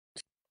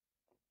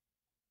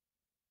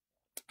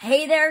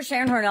Hey there,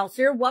 Sharon Horne-Ellstrom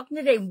here. Welcome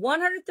to day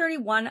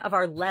 131 of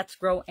our Let's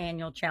Grow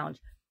annual challenge.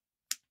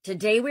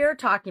 Today we are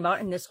talking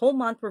about, and this whole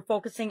month we're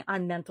focusing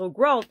on mental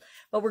growth,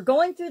 but we're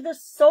going through the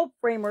SOAP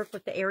framework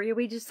with the area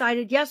we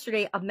decided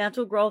yesterday of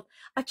mental growth,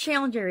 a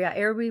challenge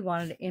area we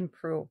wanted to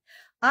improve.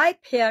 I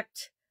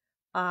picked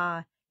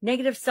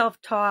negative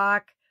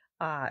self-talk,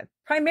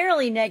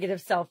 primarily negative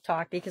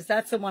self-talk, because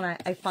that's the one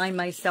I find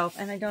myself,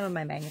 and I don't have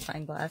my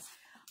magnifying glass,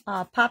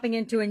 popping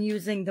into and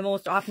using the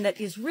most often, that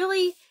is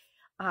really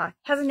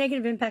has a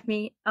negative impact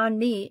on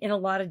me in a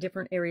lot of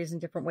different areas in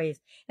different ways.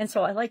 And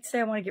so I like to say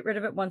I want to get rid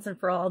of it once and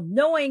for all,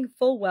 knowing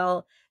full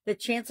well that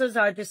chances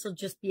are this will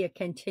just be a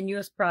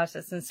continuous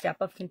process and step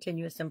of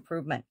continuous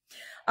improvement.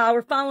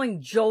 We're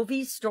following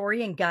Jovi's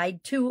story and guide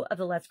 2 of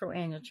the Let's Grow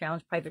Annual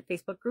Challenge private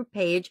Facebook group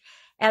page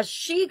as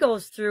she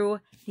goes through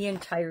the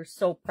entire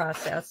SOAP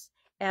process.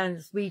 And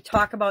we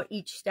talk about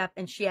each step,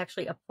 and she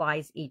actually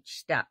applies each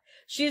step.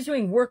 She's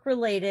doing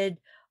work-related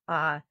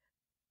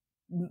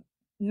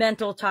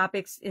mental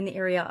topics in the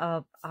area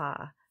of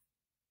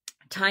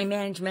time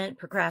management,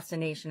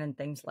 procrastination, and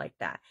things like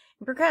that.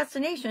 And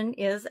procrastination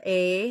is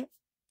a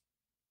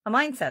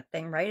mindset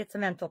thing, right? It's a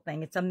mental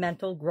thing. It's a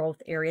mental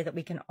growth area that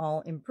we can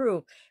all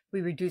improve.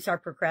 We reduce our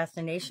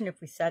procrastination if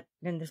we set,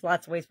 and there's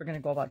lots of ways we're going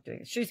to go about doing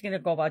it. She's going to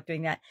go about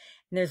doing that.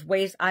 And there's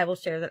ways I will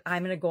share that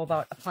I'm going to go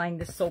about applying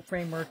this SOAP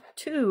framework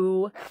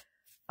to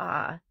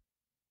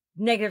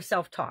negative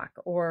self-talk,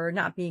 or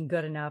not being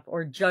good enough,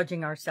 or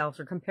judging ourselves,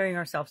 or comparing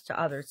ourselves to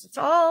others. It's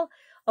all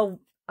a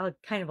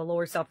kind of a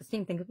lower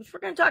self-esteem thing, which we're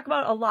going to talk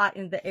about a lot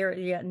in the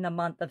area in the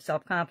month of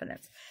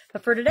self-confidence.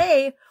 But for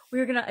today,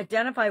 we're going to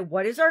identify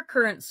what is our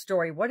current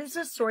story. What is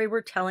the story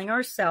we're telling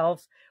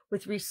ourselves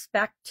with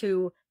respect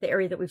to the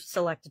area that we've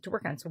selected to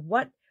work on? So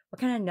what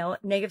kind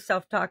of negative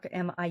self-talk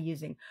am I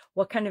using?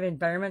 What kind of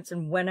environments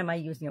and when am I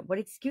using it? What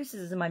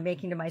excuses am I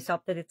making to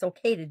myself that it's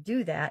okay to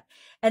do that?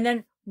 And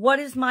then what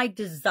is my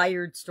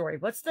desired story?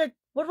 What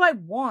do I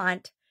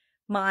want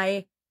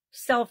my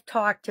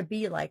self-talk to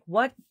be like?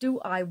 What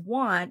do I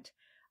want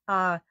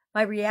my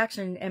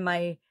reaction and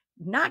my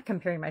not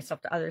comparing myself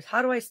to others?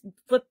 How do I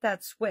flip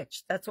that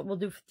switch? That's what we'll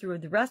do through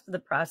the rest of the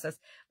process,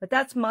 but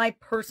that's my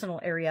personal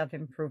area of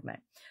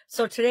improvement.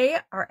 So today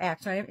our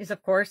action item is,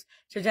 of course,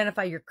 to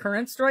identify your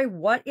current story.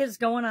 What is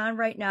going on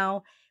right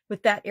now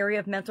with that area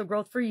of mental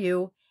growth for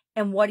you?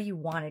 And what do you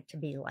want it to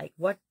be like?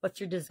 What's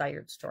your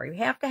desired story? We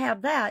have to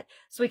have that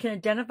so we can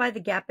identify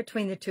the gap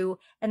between the two,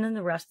 and then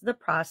the rest of the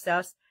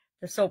process,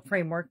 the SOAP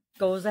framework,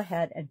 goes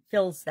ahead and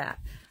fills that.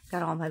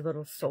 Got all my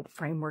little SOAP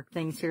framework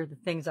things here, the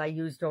things I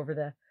used over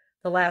the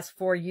last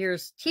 4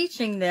 years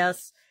teaching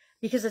this,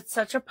 because it's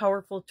such a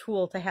powerful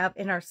tool to have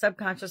in our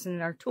subconscious and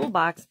in our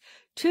toolbox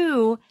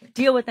to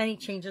deal with any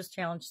changes,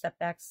 challenges,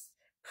 setbacks,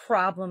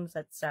 problems,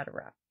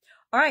 etc.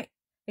 All right.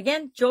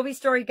 Again, Jovi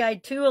Story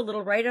Guide 2, a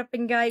little write-up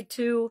in Guide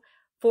 2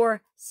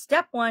 for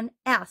Step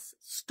 1S,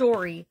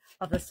 Story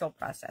of the SOAP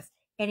process.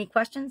 Any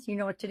questions? You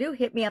know what to do.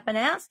 Hit me up and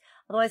ask.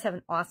 Otherwise, have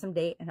an awesome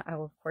day, and I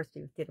will, of course,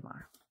 be with you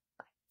tomorrow.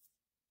 Bye.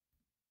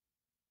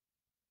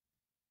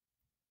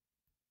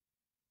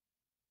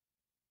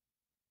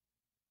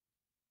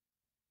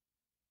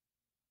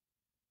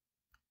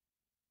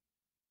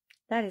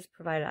 That is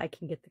provided I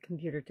can get the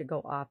computer to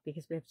go off,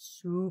 because we have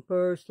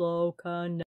super slow connection.